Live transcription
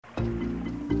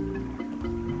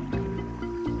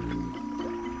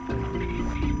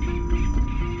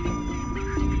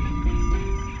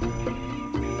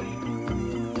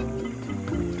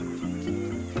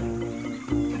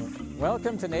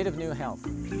Welcome to Native New Health.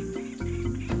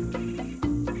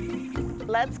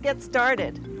 Let's get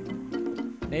started.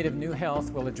 Native New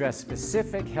Health will address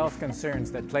specific health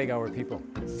concerns that plague our people.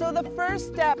 So the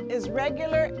first step is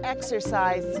regular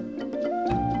exercise.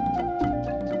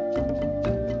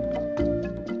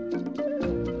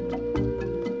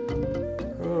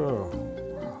 Oh,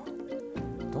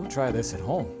 don't try this at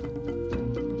home.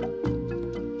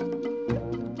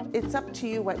 It's up to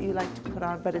you what you like to put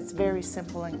on, but it's very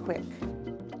simple and quick.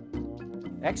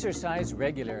 Exercise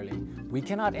regularly. We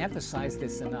cannot emphasize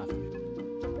this enough.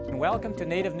 Welcome to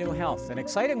Native New Health, an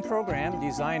exciting program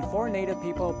designed for Native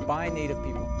people by Native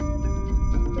people.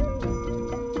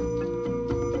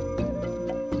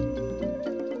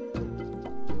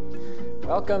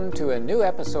 Welcome to a new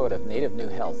episode of Native New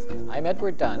Health. I'm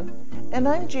Edward Dunn. And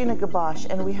I'm Gina Gabosh,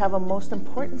 and we have a most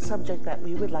important subject that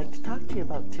we would like to talk to you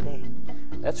about today.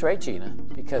 That's right, Gina,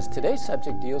 because today's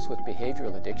subject deals with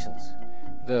behavioral addictions.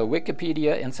 The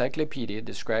Wikipedia Encyclopedia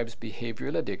describes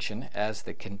behavioral addiction as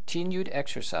the continued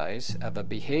exercise of a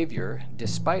behavior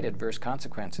despite adverse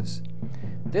consequences.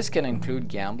 This can include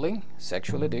gambling,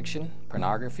 sexual addiction,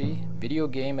 pornography, video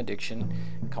game addiction,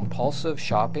 compulsive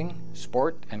shopping,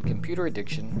 sport and computer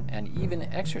addiction, and even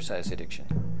exercise addiction.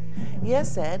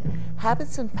 Yes, Ed,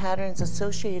 habits and patterns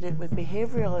associated with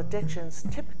behavioral addictions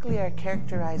typically are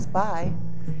characterized by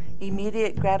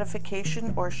immediate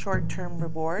gratification or short-term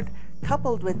reward,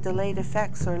 coupled with delayed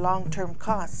effects or long-term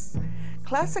costs.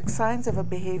 Classic signs of a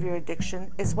behavior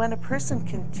addiction is when a person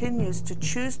continues to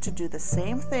choose to do the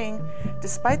same thing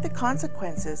despite the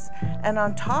consequences, and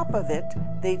on top of it,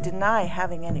 they deny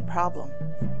having any problem.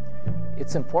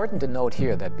 It's important to note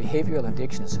here that behavioral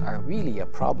addictions are really a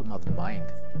problem of the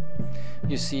mind.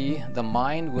 You see, the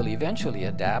mind will eventually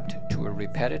adapt to a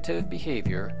repetitive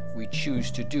behavior we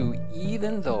choose to do,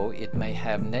 even though it may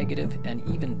have negative and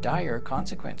even dire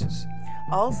consequences.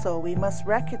 Also, we must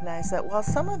recognize that while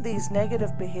some of these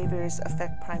negative behaviors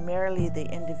affect primarily the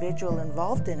individual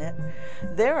involved in it,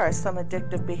 there are some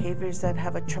addictive behaviors that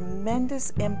have a tremendous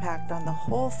impact on the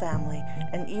whole family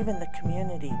and even the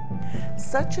community.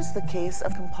 Such is the case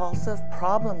of compulsive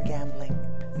problem gambling.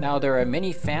 Now, there are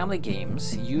many family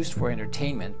games used for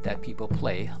entertainment that people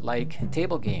play, like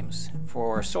table games,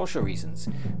 for social reasons,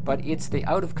 but it's the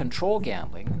out-of-control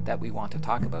gambling that we want to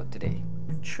talk about today.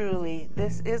 Truly,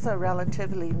 this is a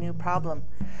relatively new problem,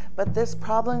 but this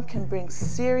problem can bring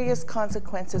serious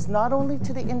consequences not only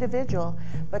to the individual,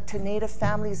 but to Native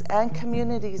families and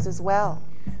communities as well.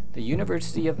 The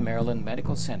University of Maryland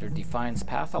Medical Center defines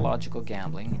pathological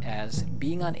gambling as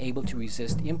being unable to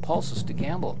resist impulses to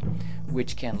gamble,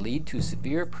 which can lead to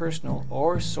severe personal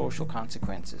or social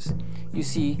consequences. You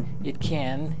see, it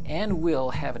can and will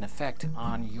have an effect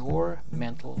on your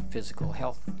mental, physical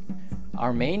health.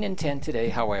 Our main intent today,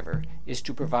 however, is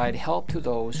to provide help to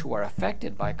those who are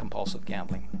affected by compulsive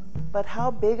gambling. But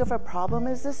how big of a problem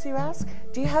is this, you ask?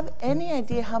 Do you have any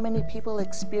idea how many people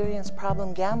experience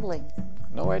problem gambling?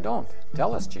 No, I don't.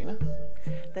 Tell us, Gina.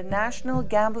 The National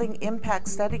Gambling Impact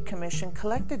Study Commission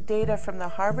collected data from the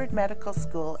Harvard Medical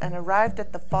School and arrived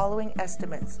at the following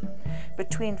estimates.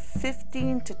 Between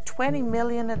 15 to 20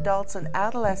 million adults and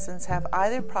adolescents have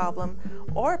either problem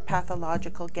or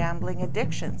pathological gambling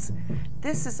addictions.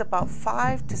 This is about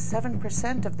 5 to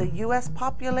 7% of the U.S.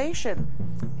 population.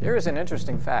 Here is an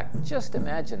interesting fact. Just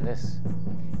imagine this.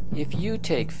 If you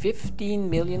take 15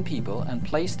 million people and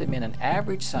place them in an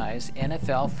average-size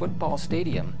NFL football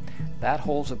stadium that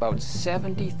holds about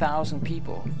 70,000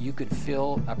 people, you could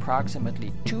fill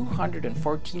approximately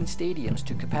 214 stadiums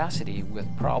to capacity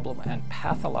with problem and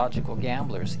pathological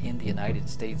gamblers in the United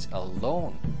States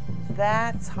alone.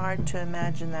 That's hard to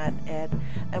imagine that, Ed.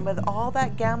 And with all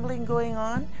that gambling going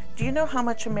on, do you know how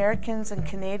much Americans and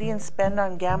Canadians spend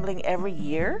on gambling every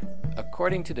year?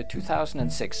 According to the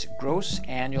 2006 Gross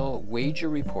Annual Wager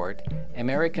Report,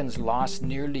 Americans lost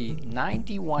nearly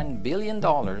 $91 billion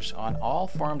on all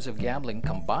forms of gambling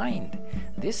combined.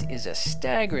 This is a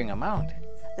staggering amount.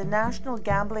 The National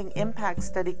Gambling Impact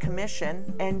Study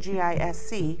Commission,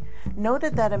 NGISC,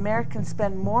 noted that Americans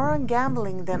spend more on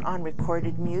gambling than on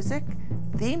recorded music,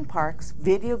 theme parks,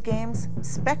 video games,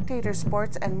 spectator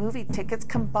sports, and movie tickets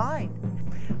combined.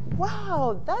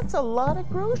 Wow, that's a lot of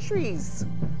groceries!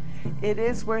 It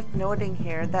is worth noting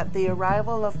here that the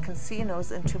arrival of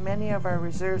casinos into many of our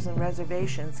reserves and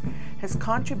reservations has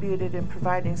contributed in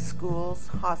providing schools,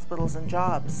 hospitals, and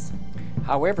jobs.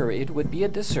 However, it would be a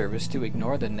disservice to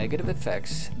ignore the negative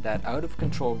effects that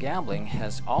out-of-control gambling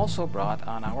has also brought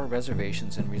on our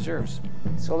reservations and reserves.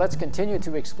 So let's continue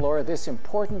to explore this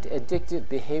important addictive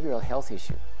behavioral health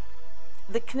issue.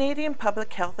 The Canadian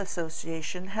Public Health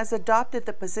Association has adopted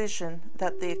the position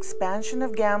that the expansion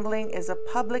of gambling is a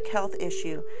public health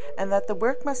issue and that the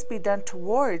work must be done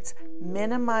towards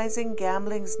minimizing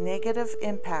gambling's negative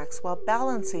impacts while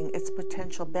balancing its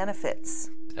potential benefits.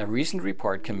 A recent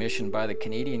report commissioned by the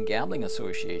Canadian Gambling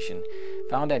Association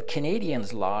found that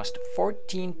Canadians lost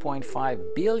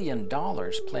 $14.5 billion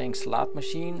playing slot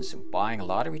machines, buying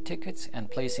lottery tickets,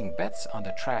 and placing bets on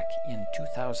the track in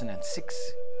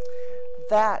 2006.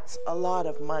 That's a lot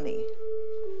of money.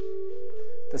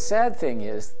 The sad thing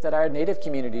is that our Native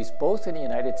communities, both in the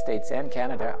United States and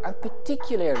Canada, are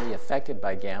particularly affected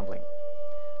by gambling.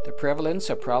 The prevalence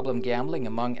of problem gambling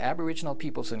among Aboriginal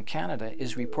peoples in Canada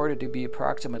is reported to be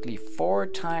approximately 4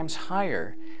 times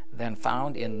higher than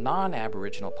found in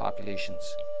non-Aboriginal populations.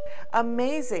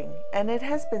 Amazing, and it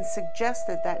has been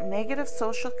suggested that negative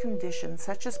social conditions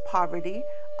such as poverty,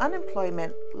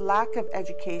 unemployment, lack of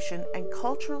education, and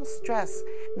cultural stress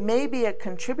may be a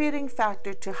contributing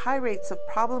factor to high rates of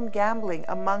problem gambling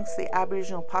amongst the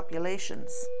Aboriginal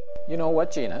populations. You know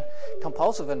what, Gina?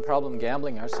 Compulsive and problem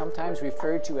gambling are sometimes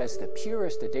referred to as the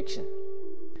purest addiction.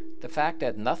 The fact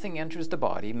that nothing enters the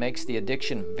body makes the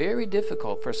addiction very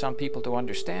difficult for some people to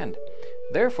understand.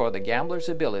 Therefore, the gambler's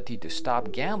ability to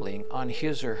stop gambling on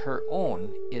his or her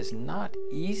own is not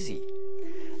easy.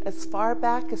 As far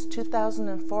back as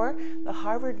 2004, the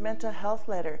Harvard Mental Health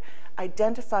Letter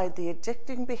identified the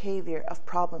addicting behavior of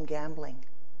problem gambling.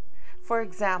 For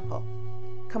example,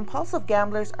 compulsive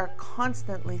gamblers are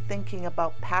constantly thinking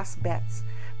about past bets,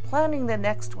 planning the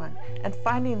next one, and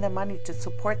finding the money to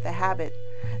support the habit.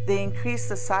 They increase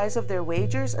the size of their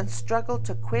wagers and struggle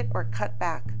to quit or cut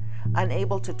back.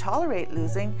 Unable to tolerate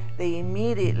losing, they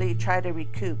immediately try to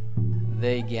recoup.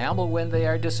 They gamble when they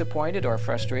are disappointed or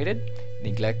frustrated,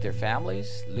 neglect their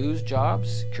families, lose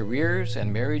jobs, careers,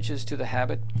 and marriages to the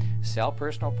habit, sell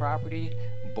personal property,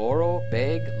 borrow,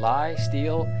 beg, lie,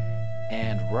 steal,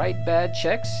 and write bad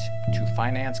checks to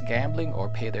finance gambling or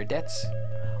pay their debts.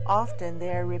 Often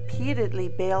they are repeatedly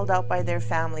bailed out by their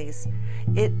families.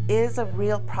 It is a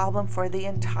real problem for the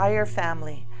entire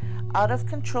family.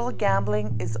 Out-of-control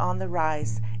gambling is on the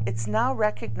rise. It's now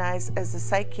recognized as a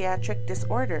psychiatric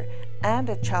disorder and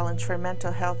a challenge for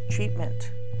mental health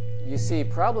treatment. You see,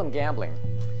 problem gambling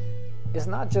is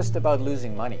not just about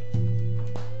losing money.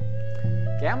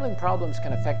 Gambling problems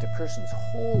can affect a person's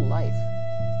whole life.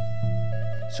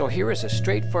 So here is a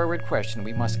straightforward question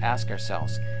we must ask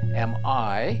ourselves. Am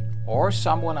I, or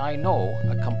someone I know,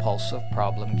 a compulsive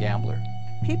problem gambler?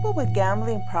 People with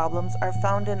gambling problems are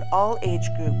found in all age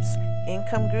groups,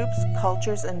 income groups,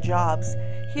 cultures, and jobs.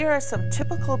 Here are some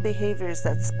typical behaviors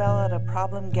that spell out a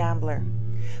problem gambler.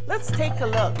 Let's take a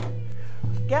look.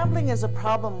 Gambling is a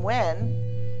problem when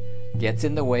gets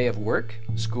in the way of work,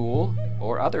 school,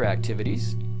 or other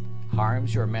activities,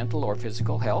 harms your mental or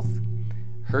physical health,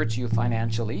 hurts you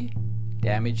financially,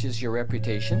 damages your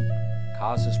reputation,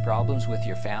 causes problems with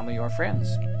your family or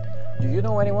friends. Do you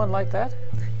know anyone like that?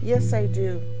 Yes, I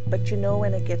do. But you know,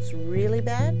 when it gets really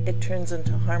bad, it turns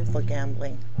into harmful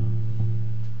gambling.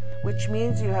 Which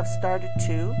means you have started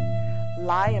to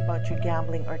lie about your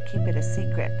gambling or keep it a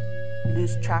secret,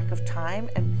 lose track of time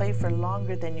and play for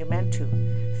longer than you meant to,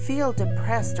 feel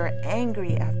depressed or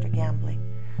angry after gambling,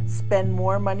 spend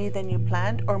more money than you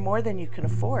planned or more than you can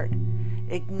afford,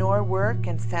 ignore work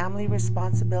and family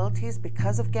responsibilities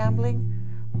because of gambling,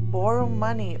 borrow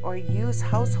money or use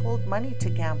household money to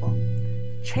gamble,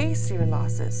 chase your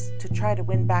losses to try to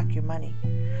win back your money,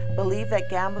 believe that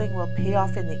gambling will pay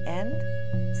off in the end,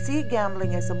 see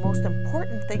gambling as the most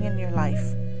important thing in your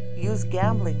life, use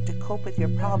gambling to cope with your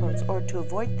problems or to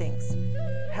avoid things,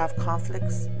 have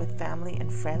conflicts with family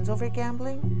and friends over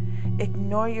gambling,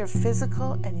 ignore your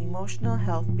physical and emotional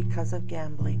health because of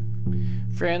gambling.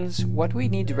 Friends, what we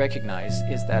need to recognize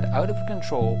is that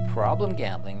out-of-control problem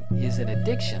gambling is an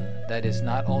addiction that is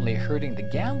not only hurting the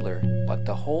gambler, but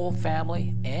the whole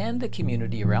family and the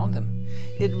community around them.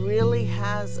 It really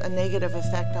has a negative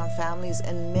effect on families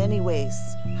in many ways.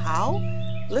 How?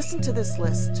 Listen to this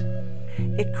list.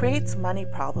 It creates money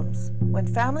problems. When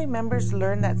family members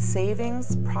learn that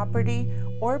savings, property,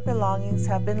 or belongings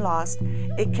have been lost,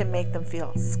 it can make them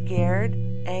feel scared,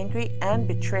 angry, and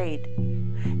betrayed.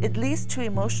 It leads to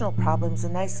emotional problems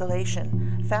and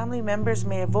isolation. Family members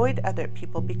may avoid other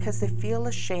people because they feel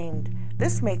ashamed.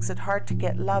 This makes it hard to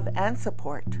get love and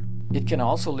support. It can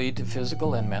also lead to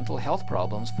physical and mental health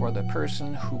problems for the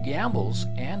person who gambles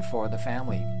and for the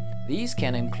family. These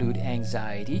can include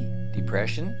anxiety,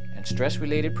 depression, and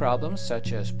stress-related problems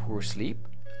such as poor sleep,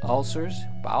 ulcers,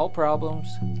 bowel problems,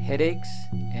 headaches,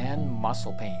 and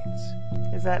muscle pains.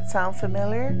 Does that sound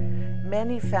familiar?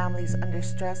 Many families under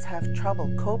stress have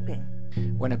trouble coping.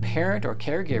 When a parent or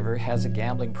caregiver has a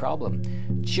gambling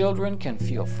problem, children can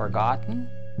feel forgotten,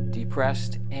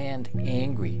 depressed, and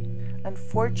angry.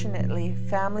 Unfortunately,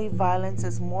 family violence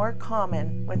is more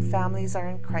common when families are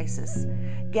in crisis.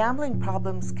 Gambling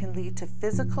problems can lead to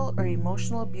physical or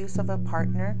emotional abuse of a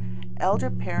partner,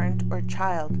 elder parent, or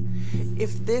child.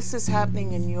 If this is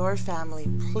happening in your family,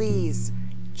 please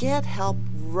get help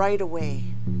right away.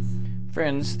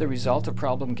 Friends, the result of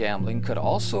problem gambling could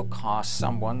also cost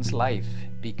someone's life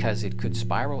because it could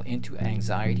spiral into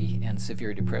anxiety and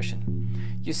severe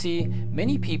depression. You see,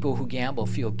 many people who gamble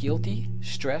feel guilty,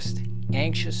 stressed,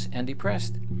 anxious, and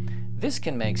depressed. This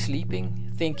can make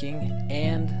sleeping, thinking,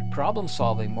 and problem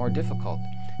solving more difficult.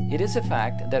 It is a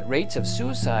fact that rates of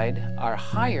suicide are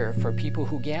higher for people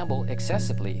who gamble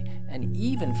excessively and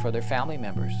even for their family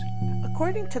members.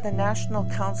 According to the National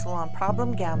Council on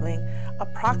Problem Gambling,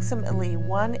 approximately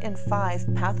 1 in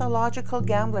 5 pathological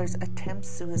gamblers attempt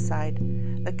suicide.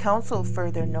 The council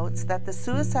further notes that the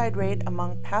suicide rate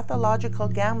among pathological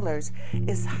gamblers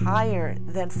is higher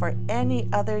than for any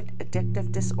other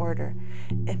addictive disorder.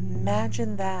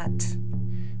 Imagine that.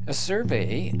 A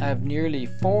survey of nearly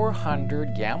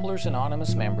 400 Gamblers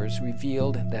Anonymous members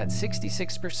revealed that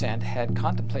 66% had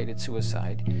contemplated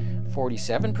suicide,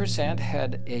 47%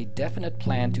 had a definite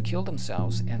plan to kill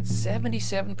themselves, and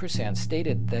 77%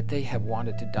 stated that they have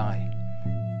wanted to die.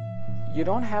 You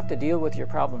don't have to deal with your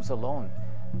problems alone.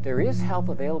 There is help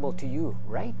available to you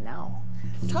right now.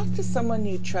 Talk to someone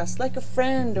you trust, like a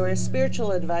friend or a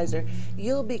spiritual advisor.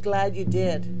 You'll be glad you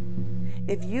did.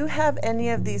 If you have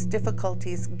any of these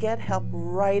difficulties, get help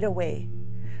right away.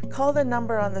 Call the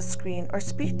number on the screen or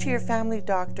speak to your family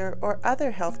doctor or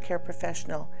other healthcare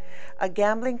professional. A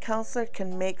gambling counselor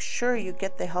can make sure you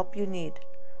get the help you need.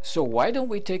 So why don't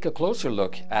we take a closer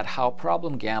look at how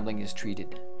problem gambling is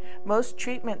treated? Most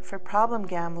treatment for problem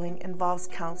gambling involves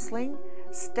counseling,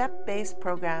 step-based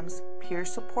programs, peer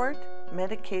support,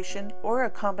 medication, or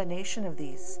a combination of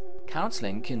these.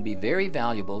 Counseling can be very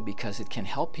valuable because it can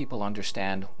help people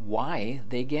understand why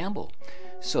they gamble,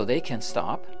 so they can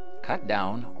stop, cut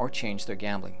down, or change their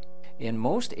gambling. In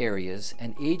most areas,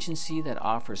 an agency that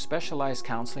offers specialized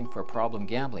counseling for problem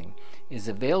gambling is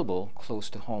available close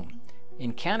to home.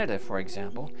 In Canada, for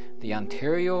example, the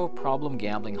Ontario Problem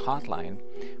Gambling Hotline,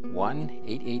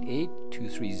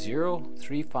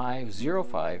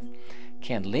 1-888-230-3505,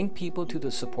 can link people to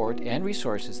the support and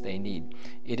resources they need.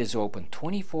 It is open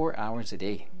 24 hours a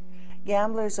day.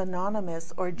 Gamblers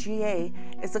Anonymous, or GA,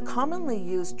 is a commonly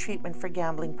used treatment for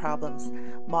gambling problems.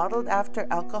 Modeled after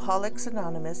Alcoholics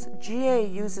Anonymous, GA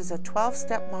uses a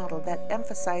 12-step model that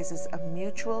emphasizes a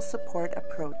mutual support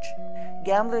approach.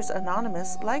 Gamblers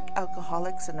Anonymous, like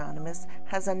Alcoholics Anonymous,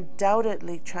 has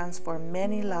undoubtedly transformed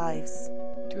many lives.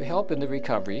 To help in the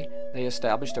recovery, they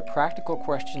established a practical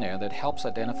questionnaire that helps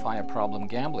identify a problem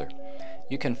gambler.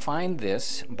 You can find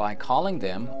this by calling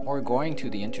them or going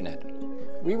to the internet.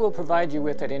 We will provide you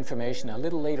with that information a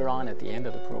little later on at the end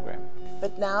of the program.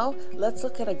 But now, let's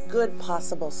look at a good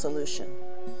possible solution.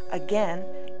 Again,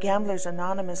 Gamblers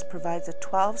Anonymous provides a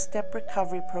 12-step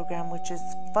recovery program which is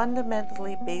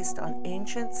fundamentally based on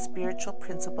ancient spiritual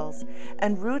principles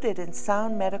and rooted in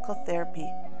sound medical therapy.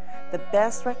 The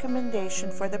best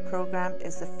recommendation for the program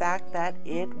is the fact that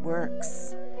it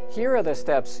works. Here are the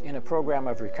steps in a program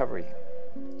of recovery.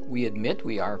 We admit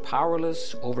we are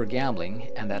powerless over gambling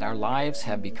and that our lives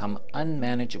have become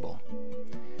unmanageable.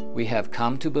 We have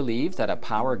come to believe that a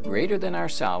power greater than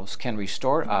ourselves can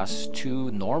restore us to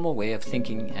a normal way of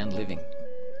thinking and living.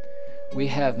 We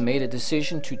have made a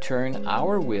decision to turn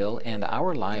our will and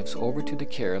our lives over to the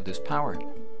care of this power.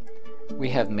 We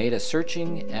have made a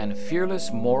searching and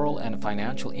fearless moral and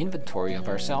financial inventory of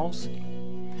ourselves.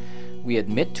 We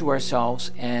admit to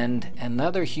ourselves and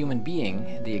another human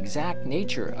being the exact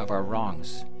nature of our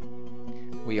wrongs.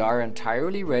 We are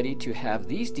entirely ready to have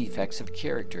these defects of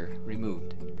character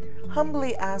removed.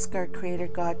 Humbly ask our Creator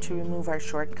God to remove our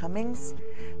shortcomings.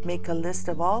 Make a list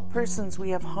of all persons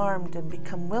we have harmed and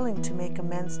become willing to make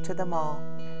amends to them all.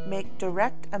 Make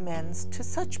direct amends to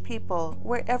such people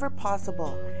wherever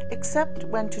possible, except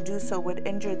when to do so would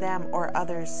injure them or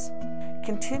others.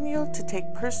 Continue to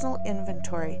take personal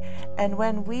inventory, and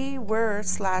when we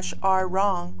were/are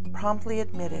wrong, promptly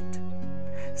admit it.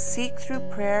 Seek through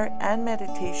prayer and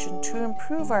meditation to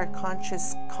improve our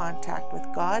conscious contact with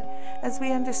God as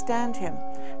we understand Him,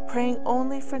 praying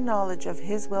only for knowledge of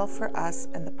His will for us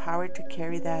and the power to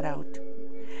carry that out.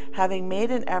 Having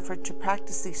made an effort to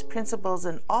practice these principles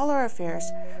in all our affairs,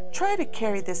 try to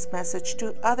carry this message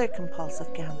to other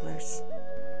compulsive gamblers.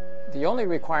 The only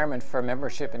requirement for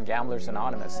membership in Gamblers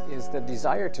Anonymous is the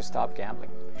desire to stop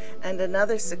gambling. And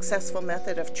another successful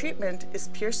method of treatment is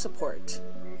peer support.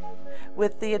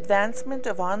 With the advancement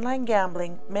of online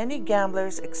gambling, many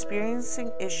gamblers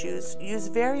experiencing issues use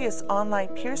various online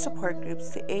peer support groups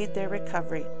to aid their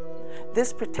recovery.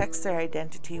 This protects their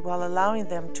identity while allowing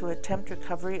them to attempt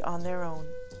recovery on their own.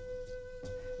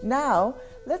 Now,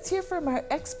 let's hear from our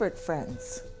expert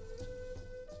friends.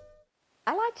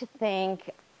 I like to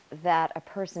think that a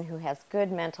person who has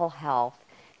good mental health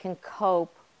can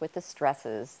cope with the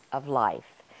stresses of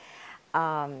life.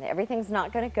 Everything's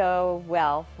not going to go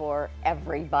well for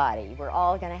everybody. We're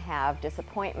all going to have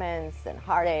disappointments and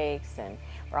heartaches, and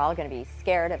we're all going to be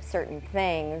scared of certain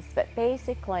things, but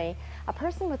basically a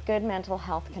person with good mental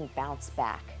health can bounce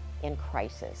back in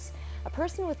crisis. A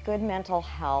person with good mental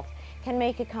health can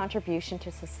make a contribution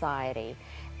to society.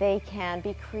 They can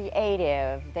be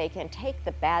creative. They can take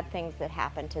the bad things that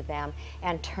happen to them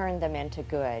and turn them into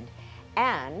good.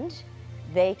 And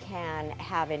they can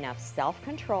have enough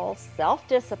self-control,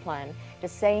 self-discipline to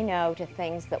say no to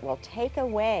things that will take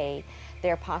away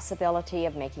their possibility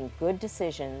of making good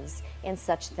decisions in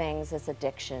such things as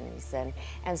addictions.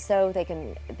 And so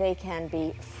they can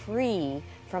be free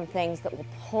from things that will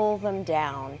pull them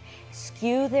down,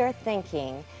 skew their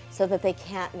thinking so that they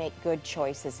can't make good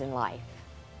choices in life.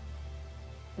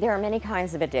 There are many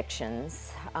kinds of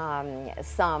addictions.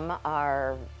 Some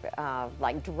are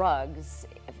like drugs,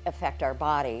 affect our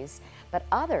bodies, but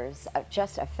others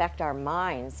just affect our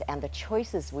minds and the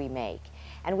choices we make.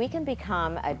 And we can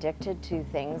become addicted to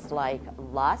things like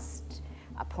lust,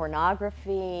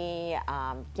 pornography,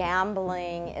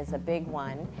 gambling is a big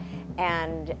one.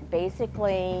 And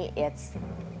basically it's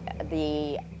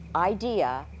the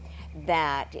idea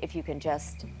that if you can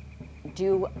just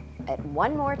do it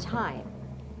one more time,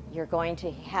 you're going to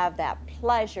have that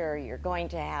pleasure, you're going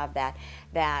to have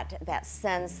that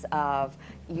sense of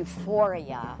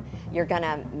euphoria, you're going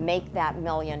to make that $1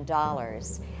 million,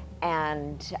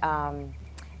 and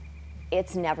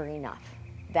it's never enough.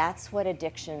 That's what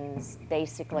addictions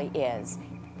basically is.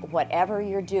 Whatever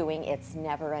you're doing, it's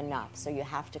never enough. So you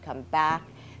have to come back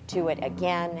to it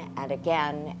again and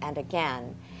again and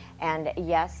again. And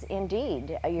yes,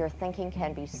 indeed, your thinking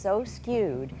can be so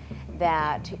skewed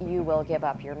that you will give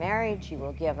up your marriage, you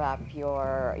will give up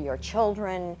your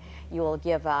children, you will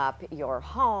give up your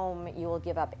home, you will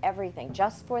give up everything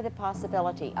just for the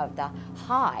possibility of the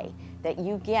high that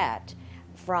you get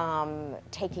from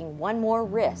taking one more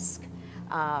risk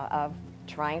of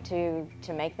trying to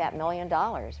make that $1 million,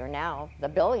 or now the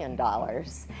 $1 billion.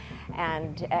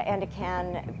 And it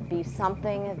can be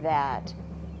something that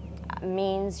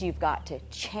means you've got to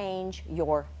change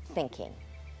your thinking.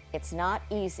 It's not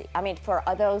easy. I mean, for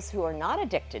those who are not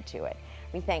addicted to it,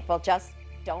 we think, well, just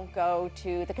don't go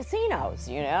to the casinos,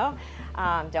 you know?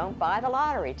 Don't buy the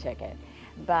lottery ticket.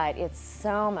 But it's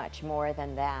so much more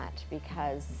than that,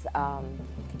 because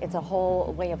it's a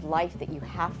whole way of life that you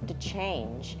have to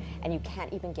change, and you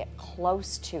can't even get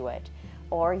close to it,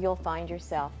 or you'll find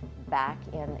yourself back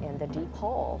in the deep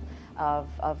hole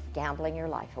of gambling your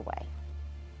life away.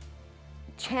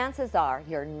 Chances are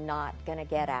you're not going to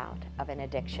get out of an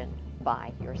addiction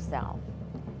by yourself.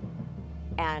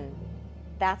 And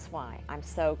that's why I'm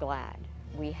so glad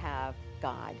we have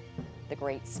God, the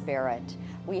Great Spirit.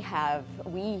 We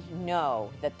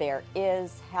know that there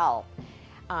is help.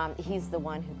 He's the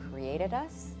one who created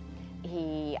us.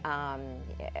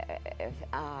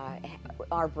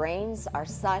 Our brains are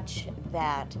such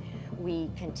that we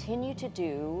continue to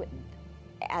do,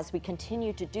 as we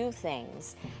continue to do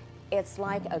things, it's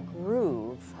like a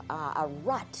groove, a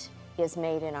rut is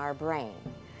made in our brain,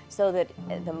 so that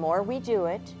the more we do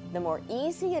it, the more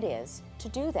easy it is to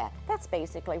do that. That's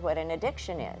basically what an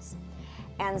addiction is.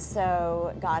 And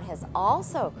so God has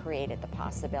also created the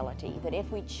possibility that if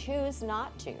we choose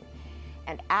not to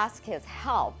and ask His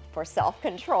help for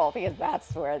self-control, because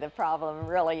that's where the problem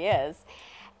really is,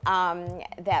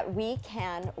 that we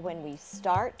can, when we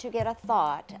start to get a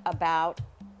thought about,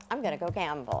 I'm going to go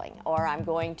gambling, or I'm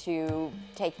going to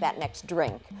take that next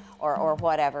drink, or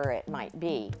whatever it might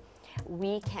be,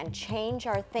 we can change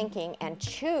our thinking and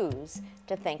choose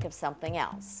to think of something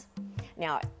else.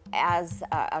 Now, as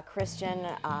a Christian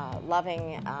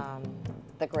loving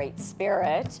the Great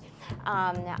Spirit,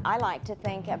 I like to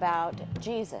think about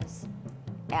Jesus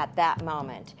at that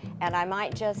moment. And I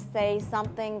might just say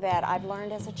something that I've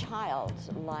learned as a child,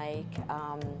 like,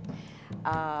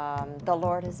 the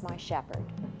Lord is my shepherd,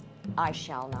 I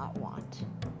shall not want.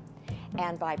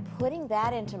 And by putting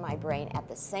that into my brain at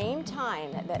the same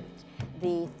time that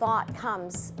the thought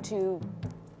comes to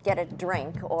get a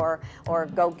drink or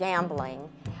go gambling,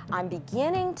 I'm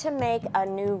beginning to make a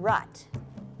new rut.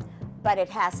 But it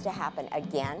has to happen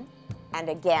again and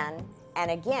again and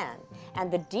again.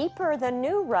 And the deeper the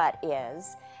new rut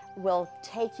is, will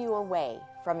take you away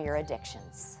from your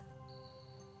addictions.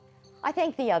 I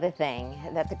think the other thing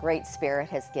that the Great Spirit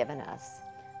has given us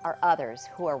are others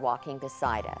who are walking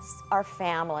beside us, our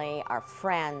family, our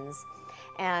friends,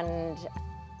 and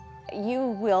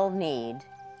you will need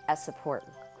a support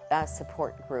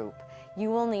group. You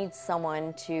will need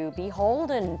someone to be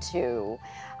beholden to,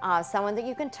 someone that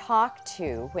you can talk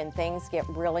to when things get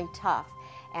really tough.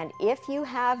 And if you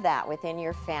have that within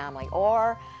your family,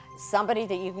 or somebody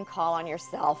that you can call on your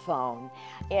cell phone,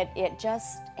 it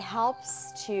just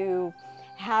helps to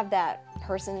have that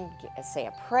person say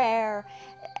a prayer,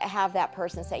 have that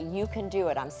person say, you can do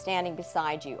it, I'm standing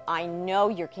beside you, I know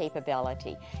your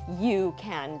capability, you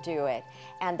can do it.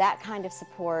 And that kind of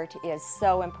support is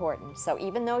so important. So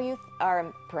even though you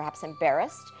are perhaps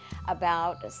embarrassed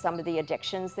about some of the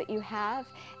addictions that you have,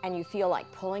 and you feel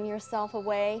like pulling yourself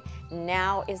away,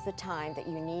 now is the time that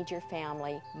you need your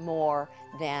family more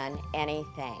than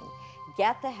anything.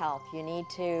 Get the help you need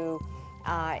to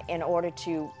in order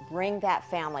to bring that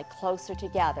family closer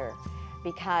together,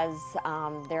 because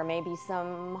there may be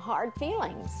some hard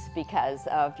feelings because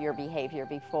of your behavior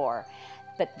before,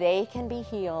 but they can be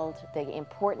healed. The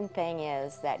important thing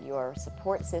is that your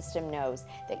support system knows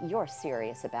that you're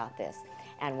serious about this,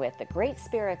 and with the Great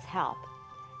Spirit's help,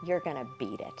 you're going to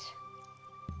beat it.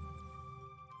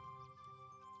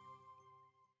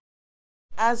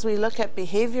 As we look at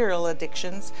behavioral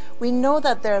addictions, we know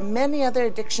that there are many other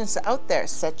addictions out there,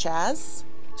 such as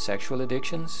sexual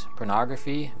addictions,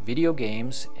 pornography, video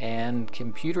games, and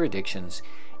computer addictions,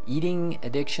 eating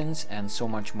addictions, and so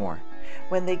much more.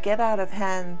 When they get out of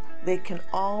hand, they can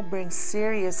all bring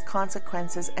serious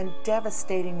consequences and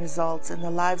devastating results in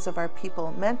the lives of our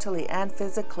people, mentally and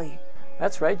physically.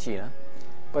 That's right, Gina.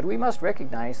 But we must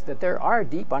recognize that there are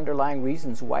deep underlying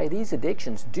reasons why these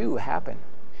addictions do happen.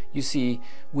 You see,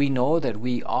 we know that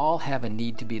we all have a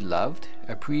need to be loved,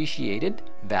 appreciated,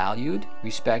 valued,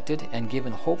 respected, and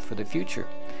given hope for the future.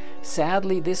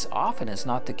 Sadly, this often is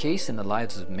not the case in the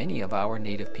lives of many of our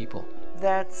Native people.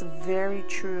 That's very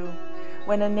true.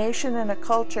 When a nation and a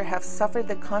culture have suffered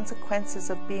the consequences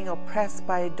of being oppressed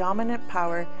by a dominant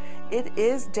power, it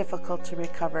is difficult to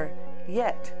recover.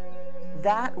 Yet,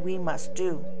 that we must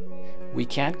do. We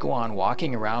can't go on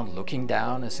walking around looking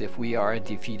down as if we are a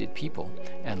defeated people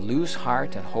and lose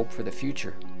heart and hope for the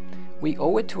future. We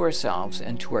owe it to ourselves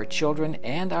and to our children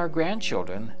and our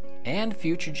grandchildren and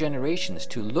future generations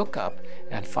to look up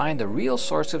and find the real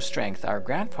source of strength our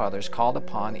grandfathers called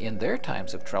upon in their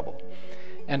times of trouble.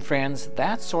 And friends,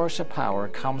 that source of power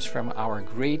comes from our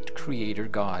great Creator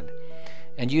God.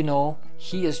 And you know,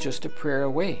 He is just a prayer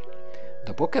away.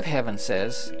 The Book of Heaven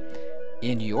says,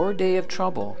 "In your day of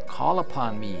trouble, call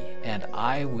upon me, and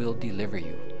I will deliver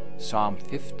you." Psalm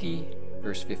 50,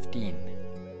 verse 15.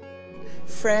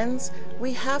 Friends,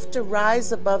 we have to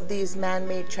rise above these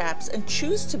man-made traps and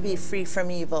choose to be free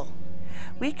from evil.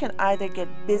 We can either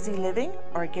get busy living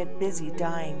or get busy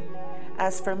dying.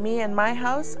 As for me and my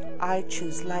house, I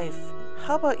choose life.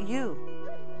 How about you?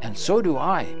 And so do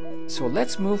I. So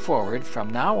let's move forward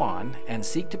from now on and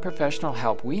seek the professional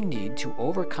help we need to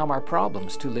overcome our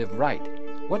problems to live right.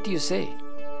 What do you say?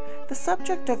 The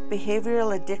subject of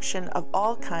behavioral addiction of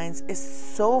all kinds is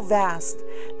so vast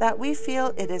that we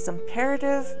feel it is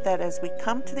imperative that as we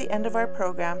come to the end of our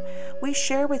program, we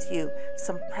share with you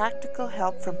some practical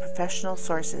help from professional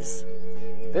sources.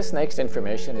 This next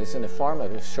information is in the form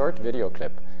of a short video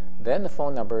clip, then the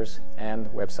phone numbers and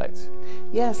websites.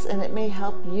 Yes, and it may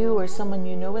help you or someone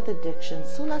you know with addiction,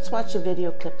 so let's watch the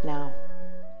video clip now.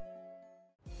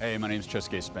 Hey, my name is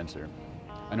Cheske Spencer.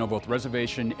 I know both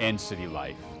reservation and city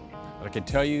life, but I can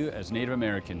tell you, as Native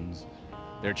Americans,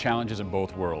 there are challenges in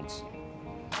both worlds.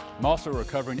 I'm also a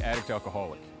recovering addict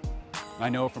alcoholic. I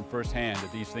know from firsthand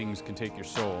that these things can take your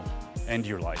soul and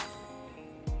your life.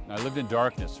 I lived in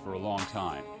darkness for a long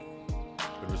time,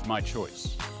 but it was my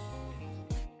choice.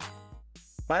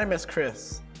 My name is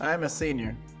Chris. I'm a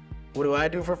senior. What do I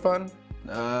do for fun?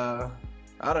 I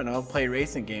don't know, play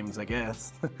racing games, I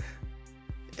guess.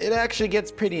 It actually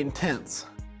gets pretty intense.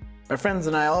 My friends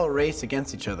and I all race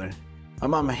against each other. My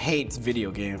mom hates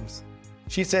video games.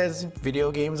 She says,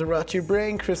 video games will rot your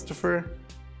brain, Christopher.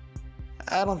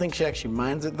 I don't think she actually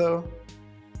minds it though.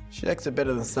 She likes it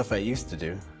better than stuff I used to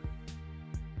do.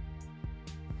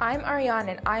 I'm Ariane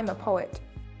and I'm a poet.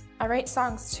 I write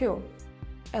songs too.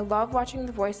 I love watching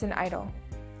The Voice and Idol.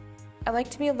 I like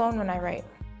to be alone when I write.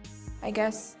 I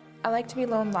guess I like to be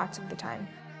alone lots of the time.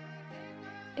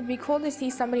 It'd be cool to see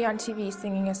somebody on TV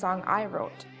singing a song I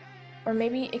wrote. Or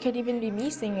maybe it could even be me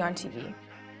singing on TV.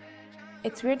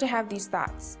 It's weird to have these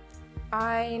thoughts.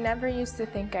 I never used to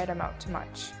think I'd amount to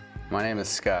much. My name is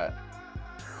Scott.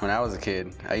 When I was a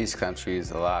kid, I used to climb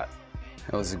trees a lot.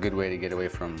 It was a good way to get away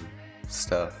from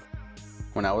stuff.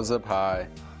 When I was up high,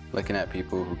 looking at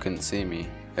people who couldn't see me,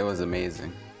 it was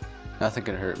amazing. Nothing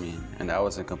could hurt me, and I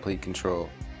was in complete control.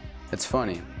 It's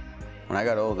funny, when I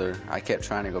got older, I kept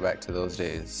trying to go back to those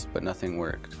days, but nothing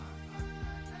worked.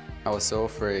 I was so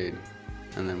afraid,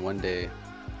 and then one day,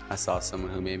 I saw someone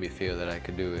who made me feel that I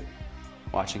could do it.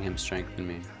 Watching him strengthen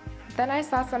me. Then I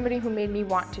saw somebody who made me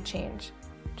want to change.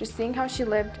 Just seeing how she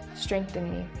lived strengthened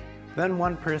me. Then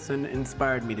one person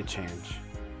inspired me to change.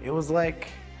 It was like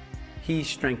he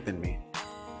strengthened me.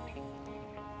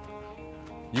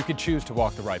 You can choose to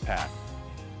walk the right path.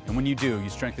 And when you do, you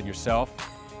strengthen yourself,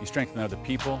 you strengthen other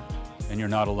people, and you're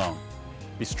not alone.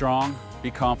 Be strong, be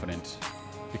confident,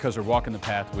 because we're walking the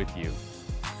path with you.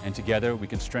 And together we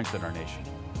can strengthen our nation.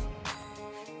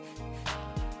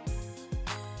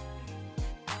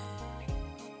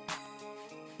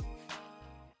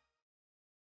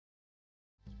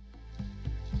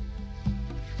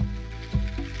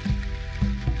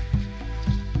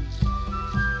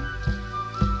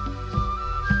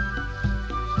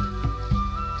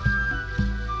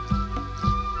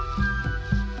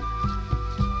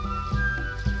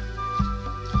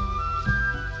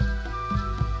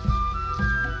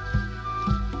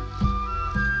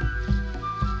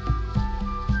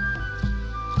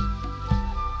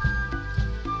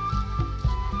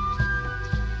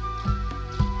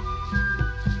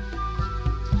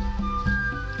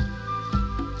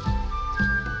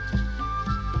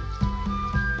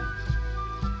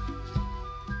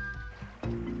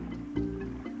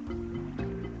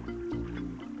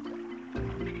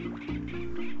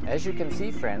 As you can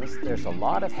see, friends, there's a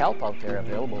lot of help out there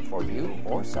available for you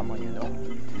or someone you know.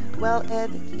 Well,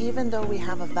 Ed, even though we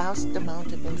have a vast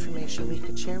amount of information we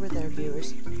could share with our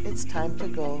viewers, it's time to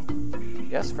go.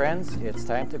 Yes, friends, it's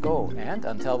time to go. And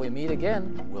until we meet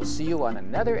again, we'll see you on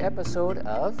another episode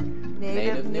of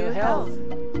Native New Health.